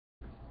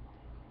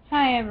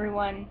Hi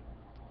everyone.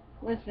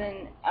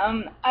 Listen,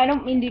 I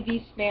don't mean to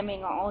be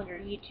spamming all your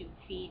YouTube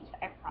feeds,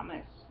 I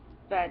promise,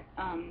 but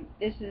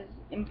this is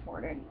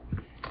important.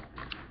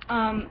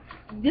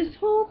 This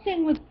whole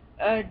thing with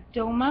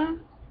DOMA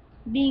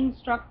being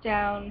struck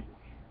down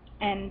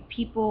and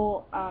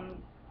people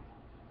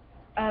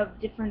of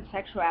different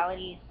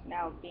sexualities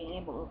now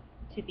being able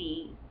to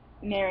be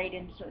married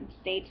in certain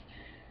states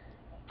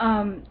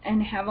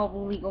and have all the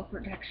legal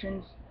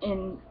protections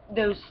in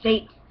those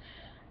states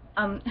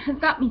has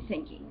got me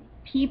thinking.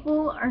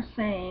 People are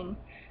saying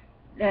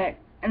that,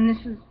 and this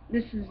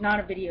is not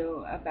a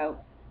video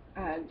about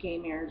gay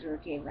marriage or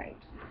gay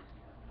rights.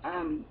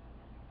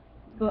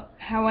 But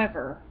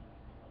however,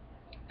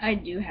 I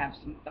do have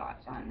some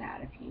thoughts on that.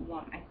 If you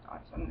want my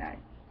thoughts on that,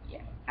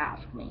 yeah,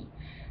 ask me.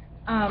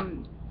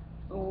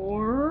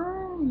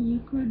 Or you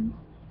could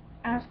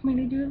ask me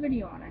to do a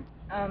video on it.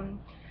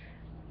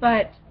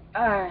 But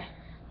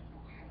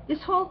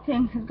this whole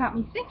thing has got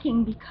me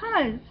thinking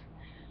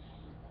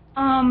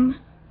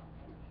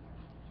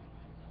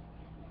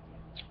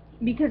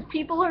because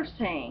people are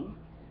saying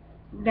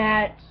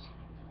that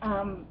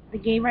the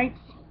gay rights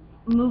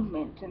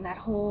movement and that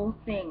whole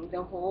thing,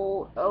 the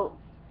whole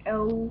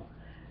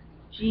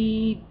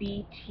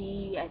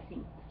LGBT, I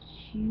think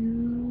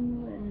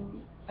Q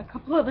and a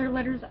couple other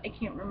letters, I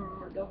can't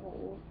remember the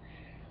whole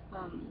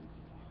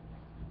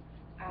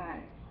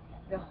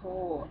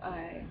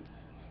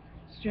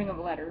string of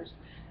letters,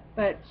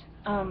 but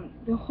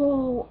the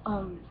whole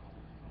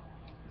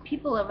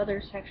people of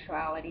other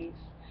sexualities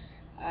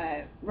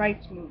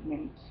rights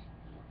movement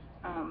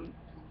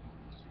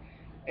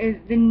is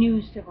the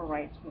new civil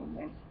rights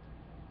movement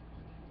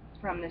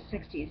from the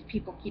 60s.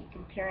 People keep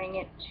comparing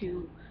it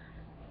to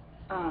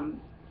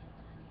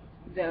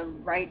the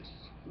rights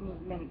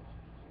movement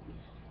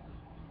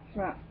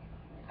from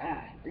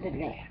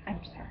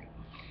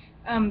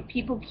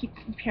people keep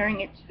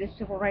comparing it to the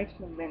civil rights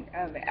movement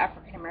of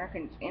African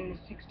Americans in the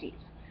 60s,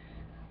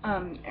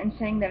 and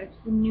saying that it's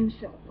the new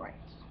civil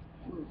rights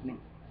movement.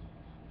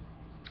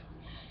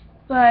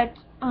 But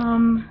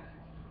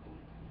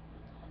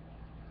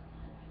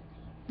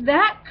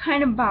that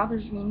kind of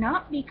bothers me,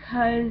 not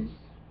because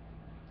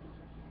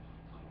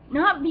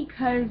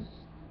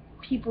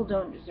people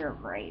don't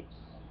deserve rights,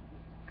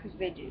 because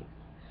they do,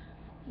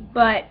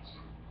 but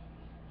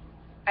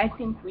I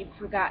think we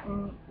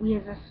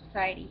as a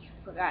society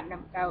have forgotten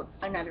about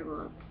another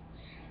group,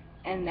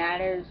 and that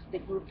is the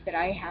group that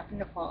I happen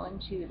to fall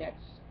into,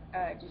 that's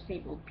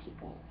disabled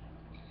people.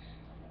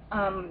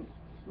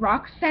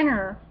 Rock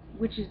Center,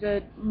 which is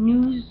a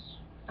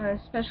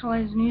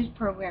specialized news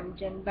program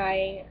done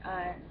by,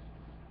 I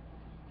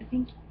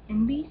think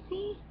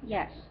NBC?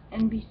 Yes,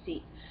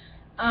 NBC.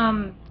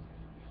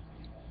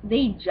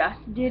 They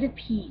just did a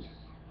piece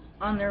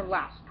on their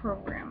last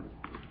program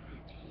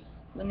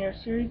when their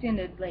series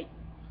ended, like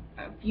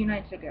a few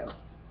nights ago,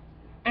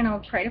 and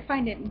I'll try to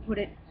find it and put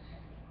it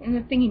in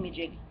the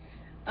thingamajig.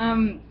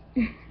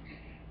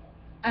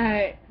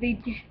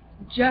 They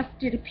just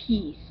did a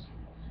piece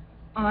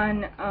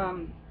on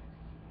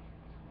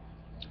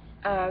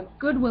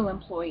Goodwill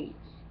employees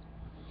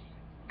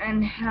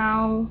and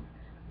how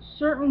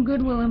certain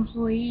Goodwill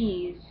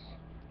employees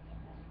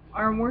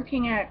are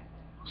working at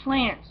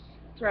plants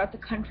throughout the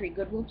country,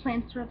 Goodwill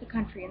plants throughout the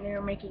country, and they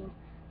are making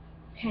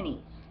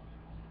pennies.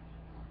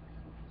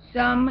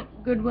 Some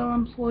Goodwill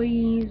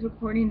employees,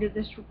 according to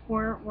this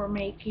report, were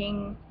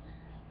making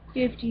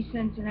 50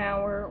 cents an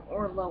hour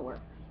or lower.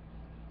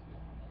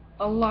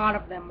 A lot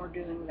of them were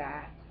doing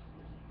that.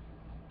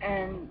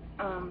 And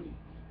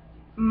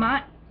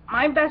my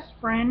best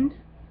friend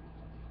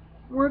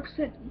works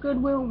at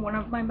Goodwill, one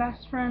of my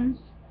best friends,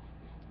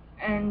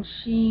 and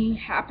she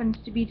happens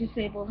to be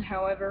disabled.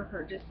 However,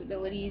 her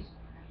disabilities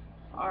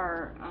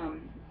are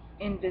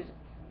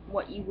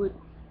what you would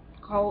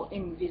call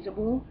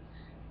invisible,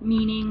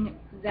 meaning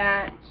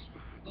that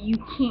you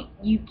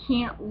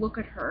can't look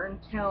at her and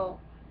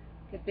tell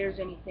that there's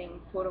anything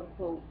quote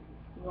unquote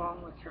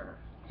wrong with her.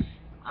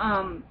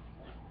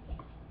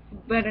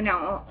 But in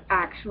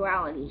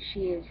actuality,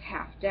 she is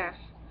half deaf,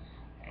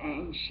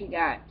 and she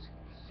got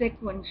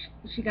sick when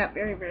she got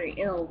very, very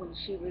ill when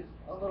she was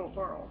a little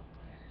girl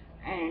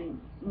and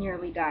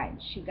nearly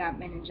died. She got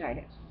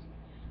meningitis,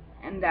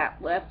 and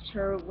that left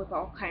her with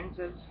all kinds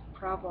of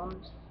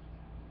problems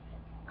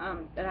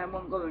that I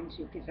won't go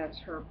into because that's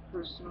her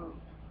personal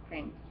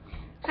thing.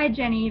 Hi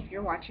Jenny, if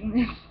you're watching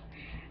this,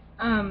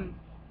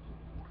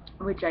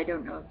 which I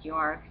don't know if you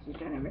are because you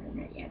don't have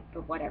internet yet,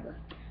 but whatever.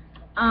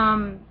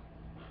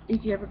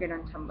 If you ever get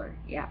on Tumblr,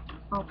 yeah,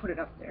 I'll put it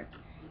up there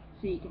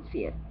so you can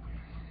see it.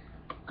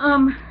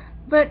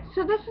 But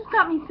so this has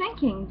got me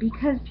thinking,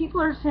 because people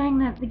are saying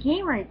that the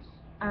gay rights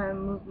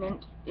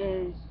movement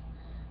is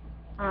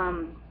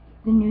the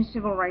new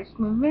civil rights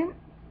movement,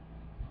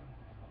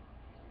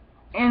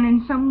 and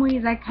in some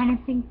ways I kind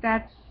of think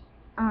that's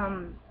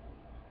I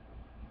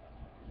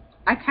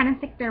kind of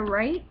think they're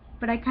right,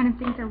 but I kind of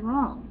think they're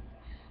wrong,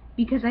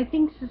 because I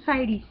think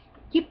society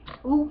skipped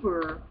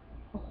over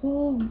a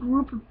whole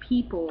group of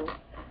people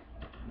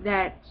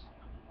that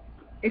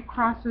it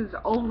crosses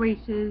all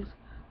races,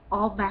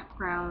 all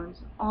backgrounds,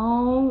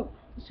 all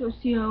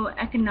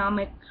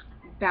socioeconomic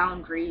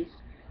boundaries.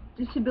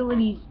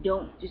 Disabilities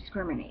don't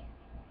discriminate,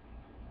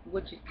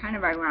 which is kind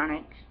of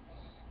ironic,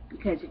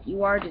 because if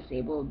you are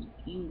disabled,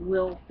 you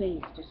will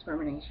face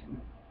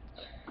discrimination,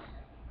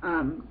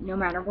 no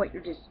matter what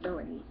your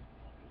disability.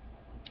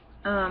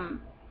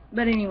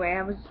 But anyway,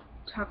 I was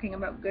talking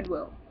about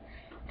goodwill,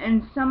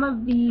 and some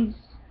of these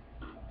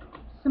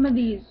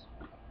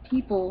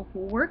people who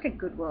work at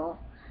Goodwill,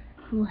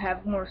 who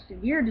have more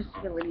severe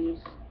disabilities,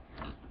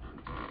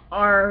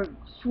 are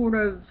sort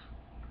of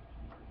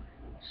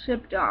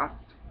shipped off,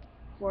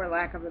 for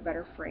lack of a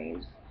better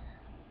phrase,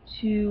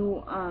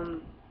 to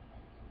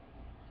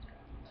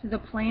the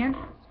plants,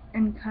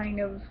 and kind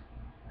of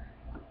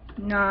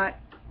not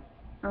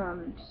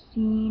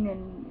seen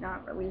and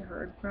not really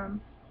heard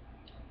from.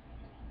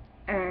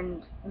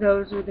 And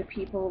those are the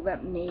people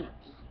that make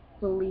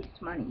the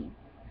least money.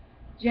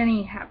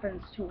 Jenny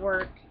happens to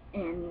work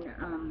in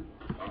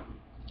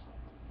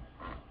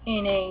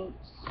a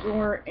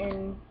store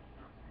in,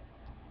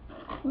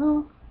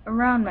 well,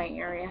 around my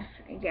area,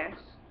 I guess,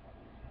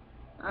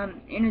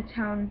 in a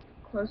town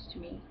close to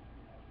me.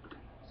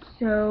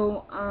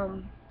 So,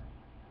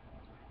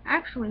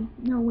 actually,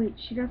 no, wait,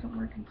 she doesn't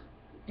work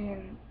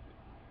in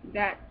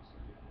that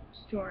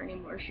store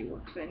anymore. She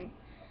works in,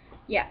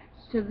 yeah,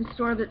 so the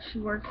store that she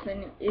works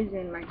in is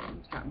in my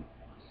hometown.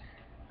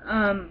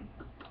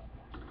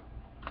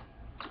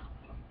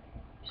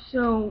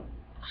 So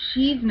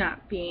she's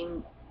not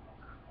being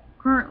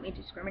currently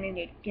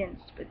discriminated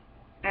against, but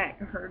at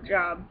her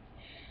job.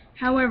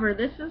 However,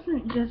 this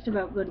isn't just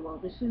about Goodwill.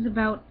 This is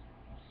about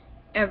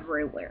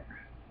everywhere.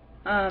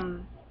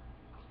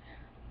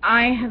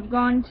 I have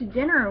gone to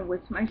dinner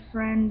with my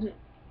friend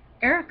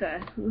Erica,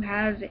 who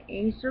has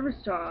a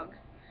service dog,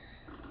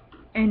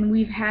 and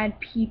we've had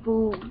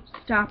people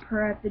stop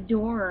her at the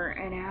door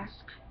and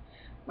ask,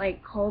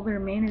 like, call their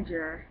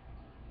manager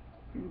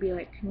and be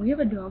like, can we have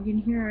a dog in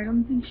here? I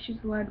don't think she's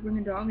allowed to bring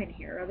a dog in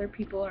here. Other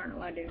people aren't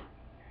allowed to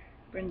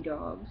bring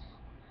dogs.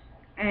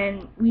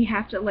 And we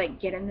have to, like,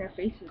 get in their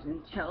faces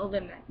and tell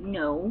them that,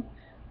 no,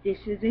 this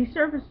is a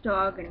service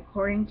dog, and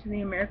according to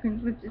the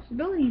Americans with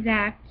Disabilities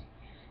Act,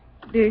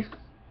 this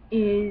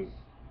is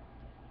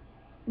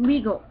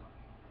legal.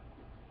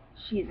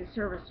 She is a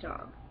service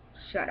dog.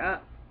 Shut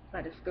up.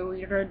 Let us go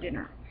eat our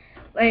dinner.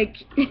 Like,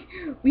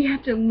 we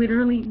have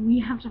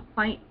to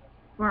fight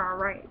for our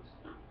rights.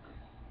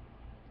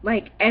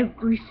 Like,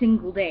 every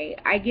single day.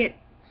 I get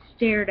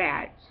stared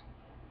at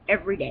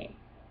every day.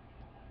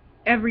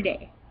 Every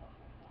day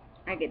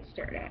I get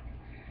stared at.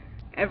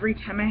 Every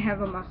time I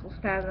have a muscle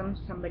spasm,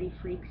 somebody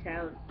freaks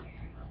out.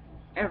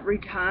 Every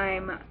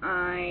time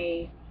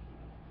I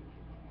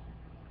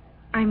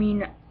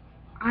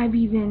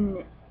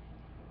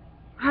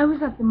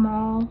was at the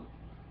mall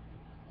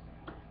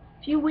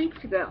a few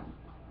weeks ago,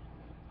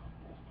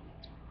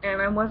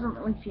 and I wasn't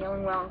really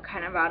feeling well and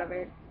kind of out of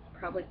it,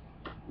 probably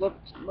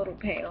looked a little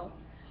pale,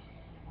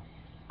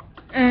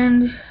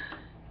 and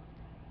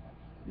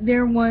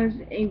there was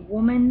a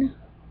woman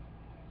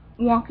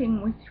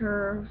walking with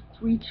her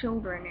 3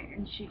 children,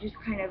 and she just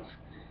kind of,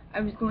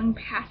 I was going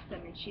past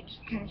them, and she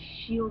just kind of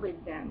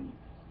shielded them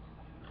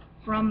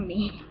from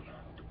me,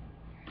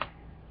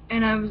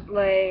 and I was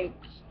like,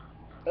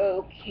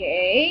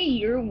 okay,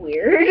 you're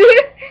weird.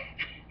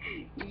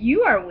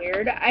 You are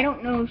weird. I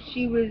don't know if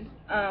she was,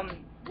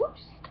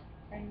 whoops,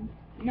 I'm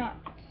not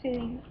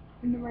sitting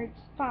in the right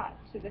spot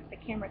so that the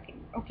camera can,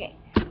 okay,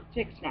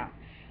 fixed now.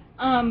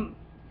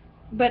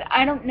 But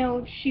I don't know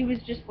if she was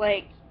just,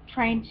 like,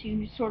 trying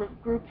to sort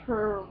of group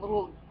her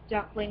little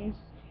ducklings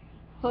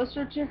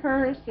closer to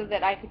her so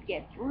that I could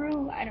get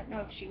through. I don't know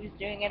if she was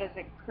doing it as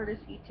a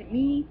courtesy to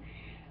me,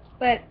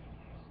 but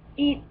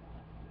it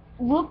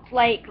looked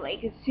like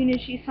as soon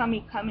as she saw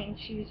me coming,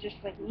 she was just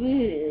like,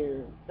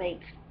 ugh.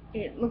 Like,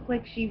 it looked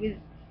like she was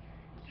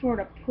sort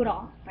of put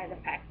off by the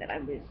fact that I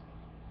was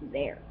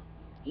there,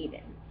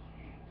 even.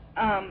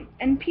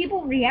 And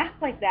people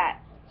react like that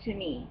to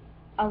me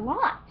a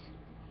lot.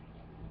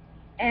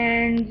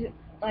 And,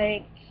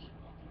 like,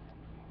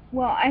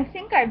 well, I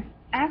think I've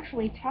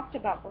actually talked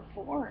about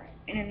before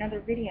in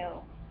another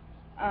video,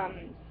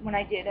 when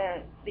I did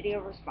a video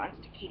response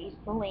to Katie's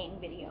bullying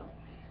video,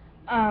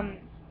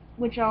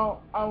 which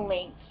I'll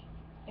link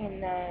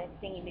in the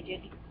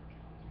thingy-majig.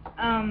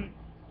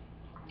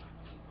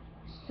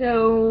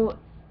 So,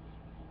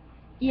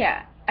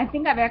 yeah, I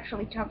think I've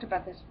actually talked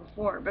about this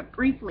before, but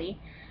briefly,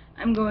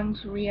 I'm going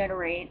to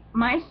reiterate.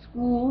 My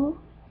school,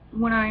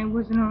 when I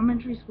was in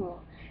elementary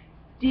school,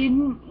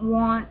 didn't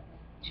want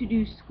to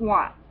do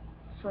squat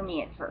for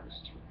me at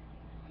first,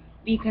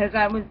 because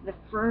I was the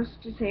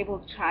first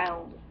disabled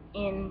child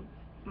in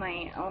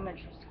my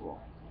elementary school.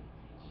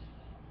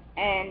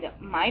 And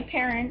my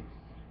parents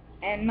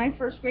and my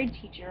first grade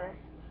teacher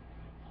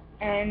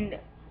and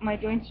my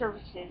joint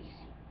services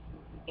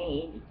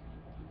aide,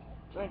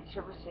 joint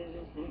services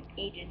is an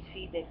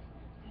agency that's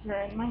here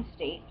in my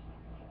state,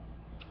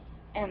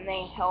 and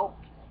they help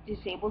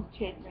disabled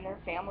kids and their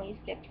families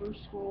get through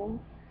school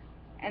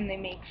and they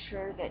make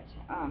sure that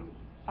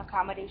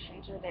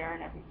accommodations are there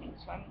and everything,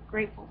 so I'm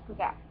grateful for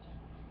that.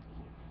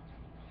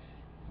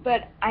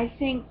 But I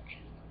think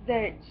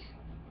that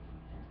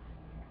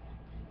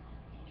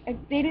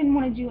they didn't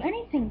want to do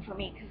anything for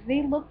me, because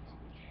they looked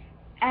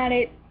at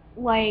it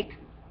like,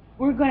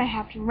 we're going to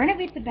have to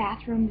renovate the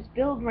bathrooms,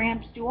 build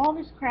ramps, do all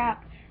this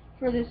crap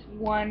for this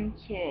one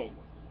kid.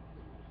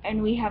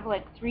 And we have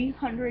like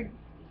 300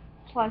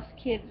 plus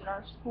kids in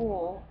our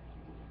school,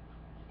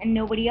 and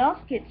nobody else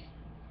gets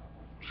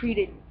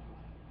treated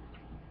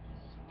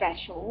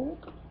special.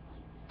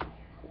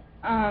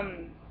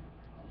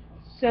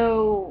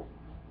 So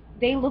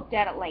they looked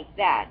at it like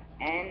that,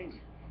 and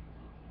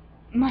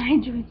my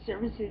joint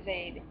services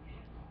aide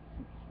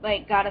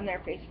like got in their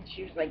face, and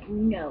she was like,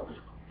 no,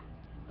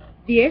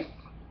 this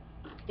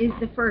is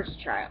the first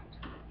child,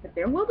 but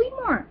there will be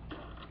more,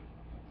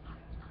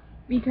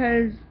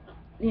 because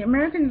the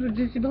Americans with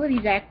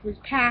Disabilities Act was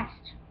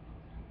passed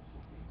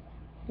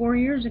 4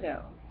 years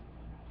ago.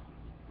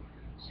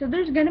 So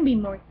there's going to be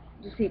more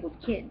disabled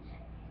kids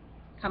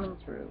coming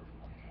through,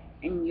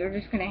 and you're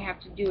just going to have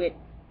to do it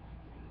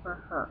for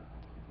her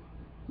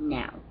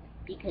now,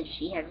 because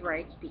she has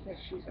rights, because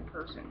she's a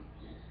person.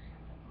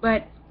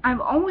 But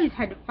I've always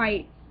had to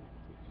fight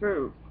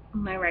for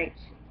my rights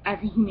as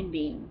a human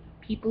being.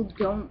 People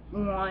don't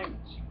want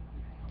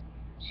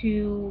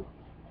to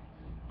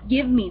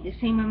give me the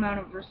same amount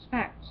of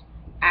respect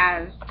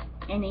as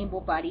an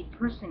able-bodied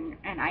person,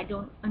 and I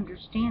don't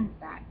understand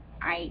that.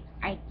 I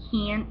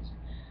can't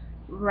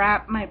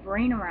wrap my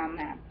brain around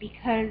that,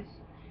 because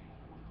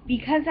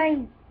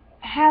I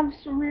have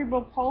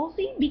cerebral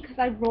palsy, because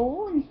I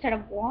roll instead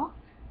of walk.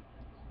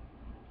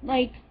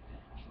 Like,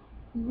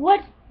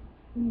 what's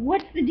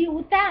the deal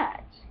with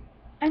that?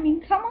 I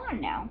mean, come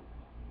on now.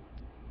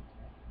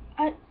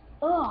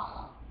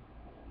 Ugh.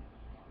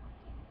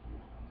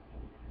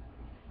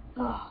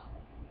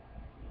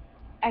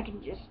 I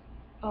can just,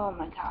 oh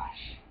my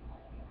gosh.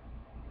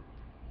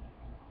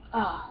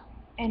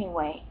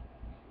 Anyway,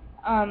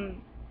 I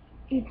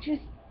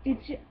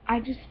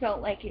just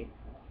felt like it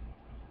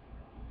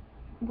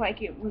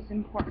was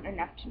important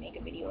enough to make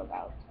a video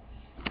about.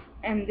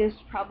 And this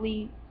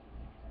probably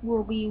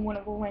will be one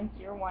of the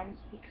lengthier ones,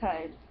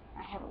 because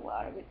I have a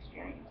lot of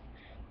experience.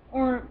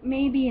 Or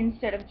maybe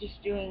instead of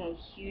just doing a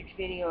huge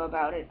video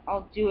about it,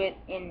 I'll do it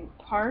in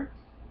parts.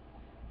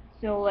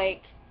 So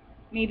like,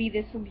 maybe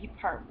this will be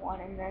part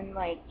 1, and then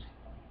like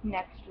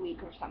next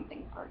week or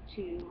something, part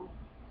 2,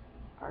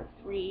 part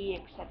 3,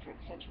 etc.,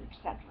 etc.,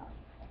 etc.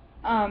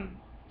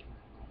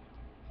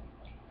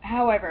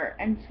 However,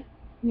 and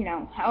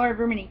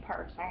however many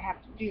parts I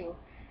have to do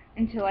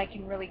until I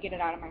can really get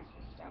it out of my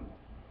system.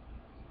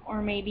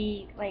 Or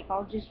maybe like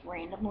I'll just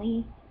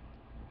randomly,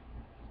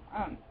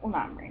 well,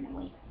 not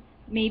randomly,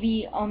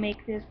 maybe I'll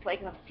make this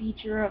like a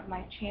feature of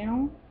my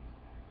channel,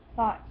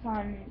 thoughts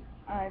on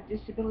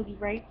disability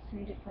rights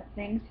and different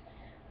things,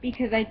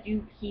 because I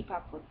do keep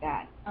up with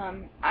that.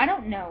 I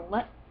don't know,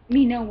 let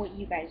me know what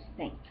you guys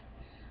think.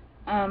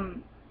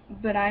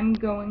 But I'm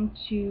going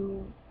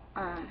to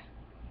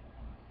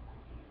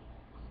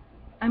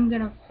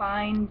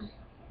find,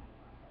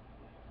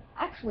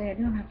 actually I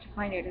don't have to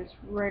find it, it's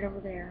right over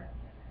there.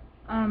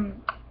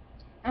 I'm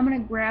gonna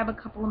grab a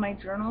couple of my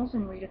journals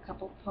and read a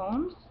couple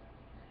poems,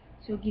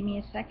 so give me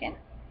a second.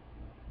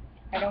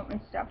 I don't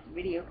want to stop the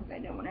video because I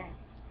don't want to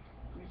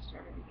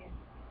restart it again.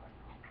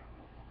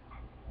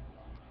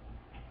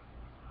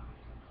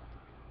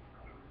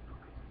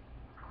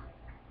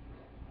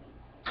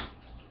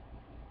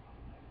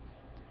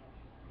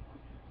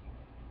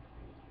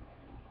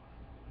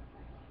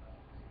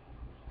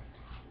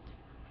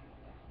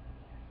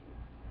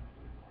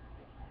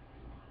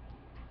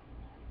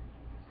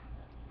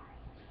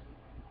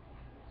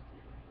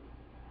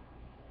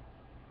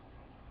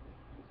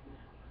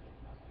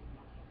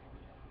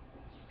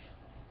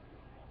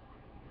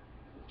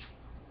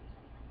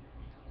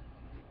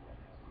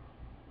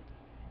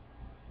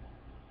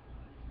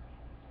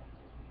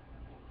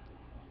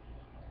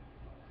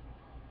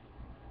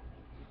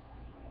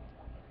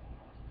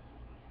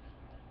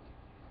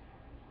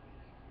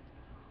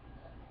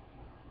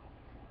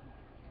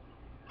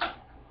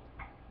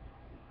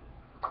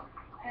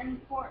 And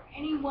for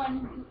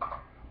anyone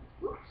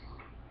who, oops,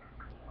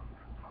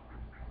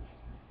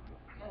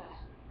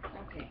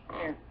 okay,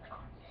 there.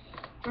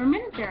 For a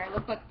minute there, I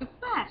looked like the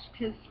Flash,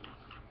 because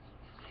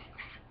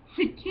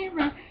the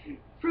camera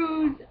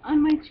froze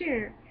on my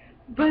chair,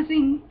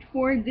 buzzing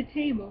toward the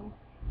table,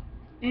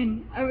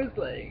 and I was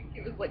like,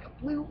 it was like a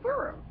blue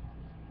blur,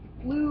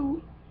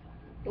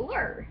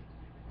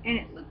 and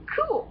it looked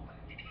cool.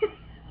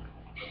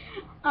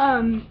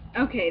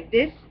 Okay,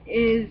 this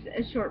is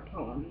a short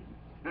poem,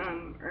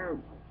 or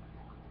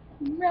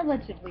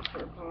relatively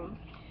short poem.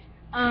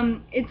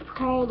 It's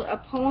called A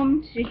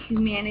Poem to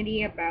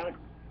Humanity About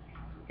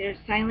Their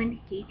Silent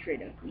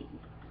Hatred of Me.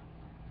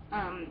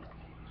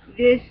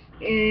 This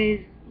is,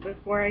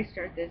 before I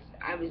start this,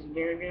 I was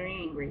very, very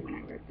angry when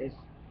I wrote this.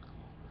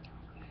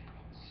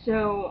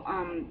 So,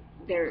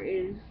 there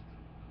is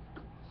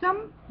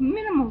some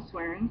minimal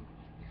swearing,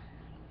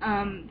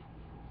 Um,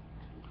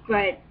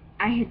 but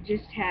I had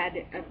just had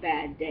a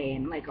bad day,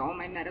 and like all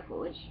my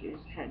medical issues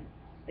had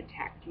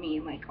attacked me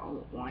like all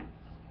at once,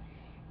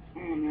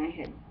 and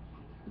I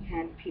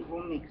had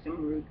people make some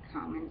rude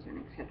comments and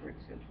etc.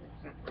 etc.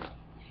 etc.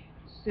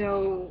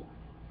 So,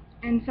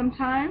 and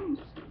sometimes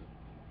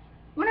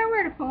when I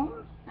write a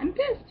poem, I'm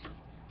pissed.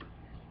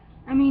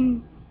 I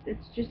mean,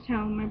 that's just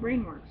how my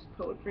brain works.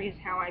 Poetry is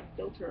how I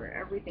filter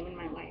everything in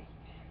my life.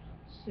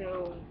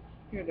 So,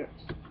 here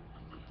goes.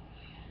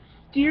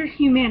 Dear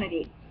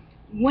humanity,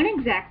 when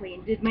exactly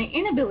did my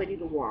inability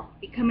to walk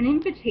become an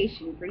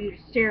invitation for you to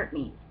stare at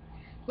me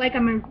like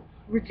I'm a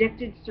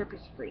rejected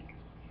circus freak?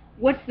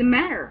 What's the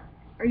matter?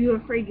 Are you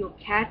afraid you'll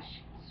catch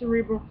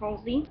cerebral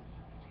palsy?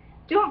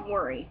 Don't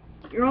worry,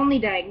 you're only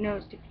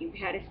diagnosed if you've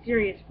had a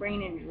serious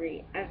brain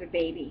injury as a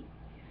baby.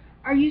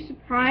 Are you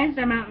surprised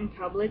I'm out in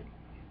public?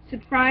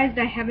 Surprised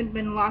I haven't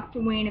been locked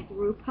away in a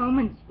group home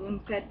and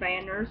spoon-fed by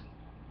a nurse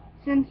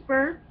since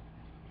birth?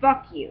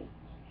 Fuck you.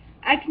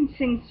 I can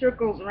sing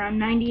circles around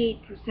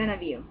 98%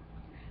 of you.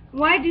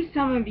 Why do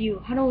some of you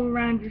huddle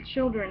around your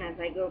children as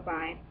I go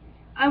by?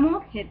 I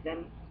won't hit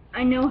them.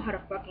 I know how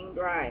to fucking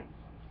drive.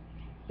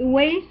 The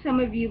way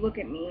some of you look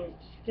at me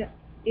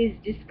is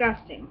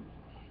disgusting.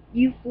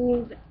 You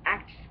fools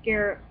act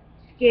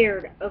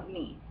scared of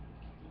me.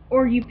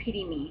 Or you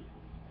pity me.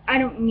 I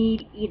don't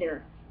need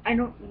either. I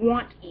don't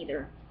want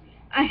either.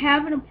 I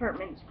have an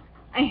apartment.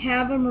 I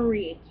have a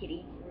Maria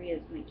kitty.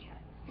 Maria's my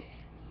cat.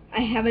 I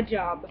have a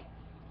job.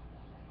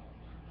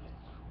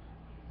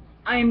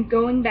 I am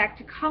going back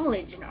to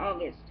college in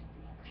August.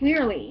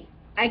 Clearly,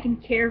 I can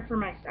care for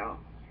myself.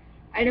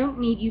 I don't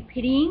need you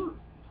pitying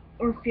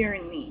or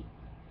fearing me,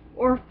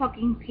 or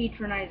fucking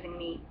patronizing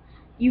me.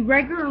 You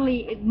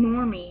regularly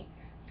ignore me,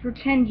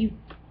 pretend you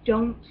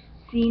don't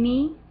see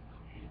me,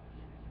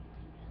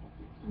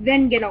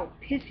 then get all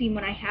pissy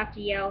when I have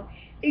to yell,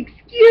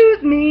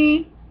 "Excuse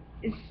me!"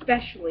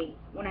 especially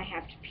when I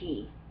have to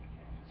pee.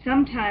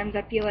 Sometimes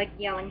I feel like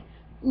yelling,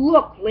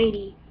 "Look,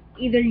 lady,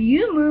 either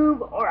you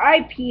move or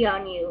I pee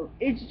on you.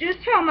 It's just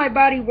how my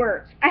body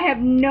works. I have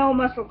no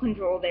muscle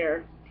control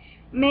there.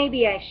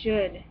 Maybe I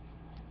should.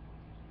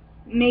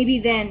 Maybe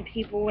then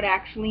people would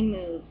actually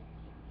move.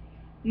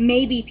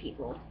 Maybe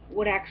people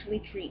would actually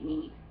treat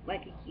me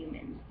like a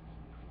human."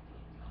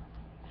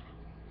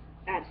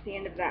 That's the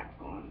end of that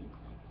poem.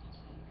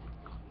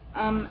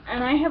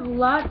 And I have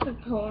lots of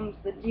poems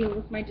that deal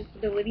with my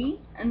disability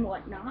and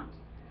whatnot.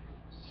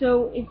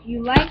 So if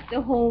you like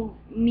the whole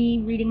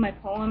me reading my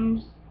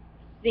poems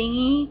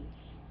thingy,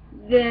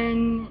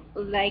 then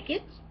like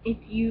it. If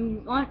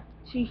you want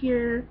to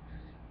hear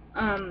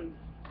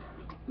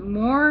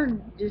more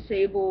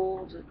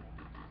disabled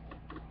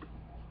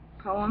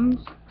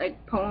poems,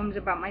 like poems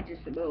about my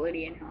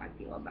disability and how I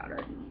feel about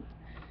it, and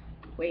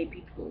the way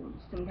people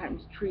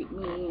sometimes treat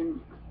me,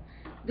 and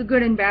the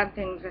good and bad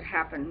things that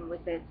happen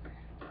with it,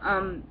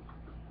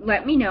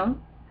 let me know.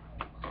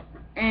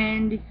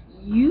 And if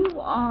you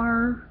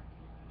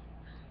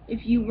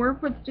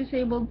work with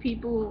disabled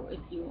people, if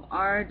you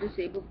are a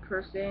disabled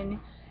person,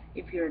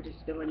 if you're a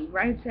disability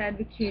rights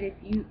advocate,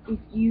 if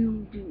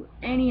you do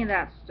any of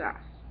that stuff,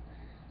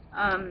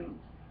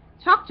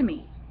 talk to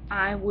me.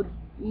 I would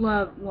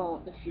love,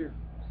 well,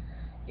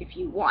 if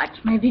you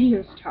watch my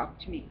videos, talk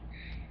to me.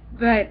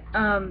 But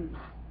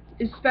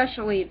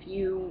especially if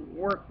you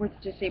work with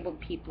disabled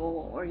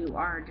people or you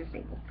are a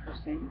disabled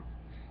person,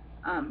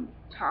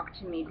 talk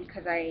to me,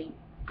 because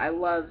I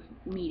love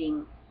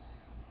meeting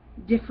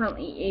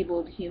differently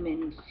abled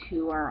humans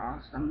who are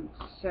awesome.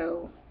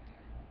 So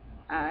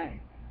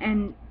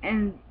and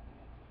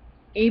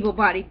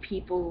able-bodied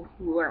people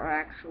who are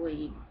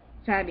actually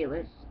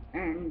fabulous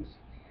and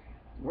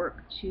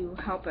work to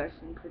help us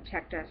and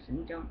protect us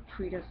and don't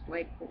treat us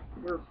like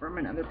we're from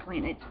another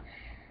planet.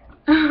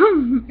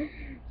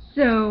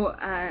 So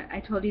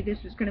I told you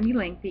this was going to be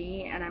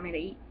lengthy, and I'm at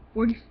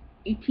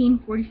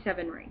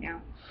 18:47 right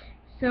now.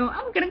 So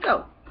I'm going to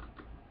go.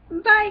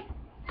 Bye.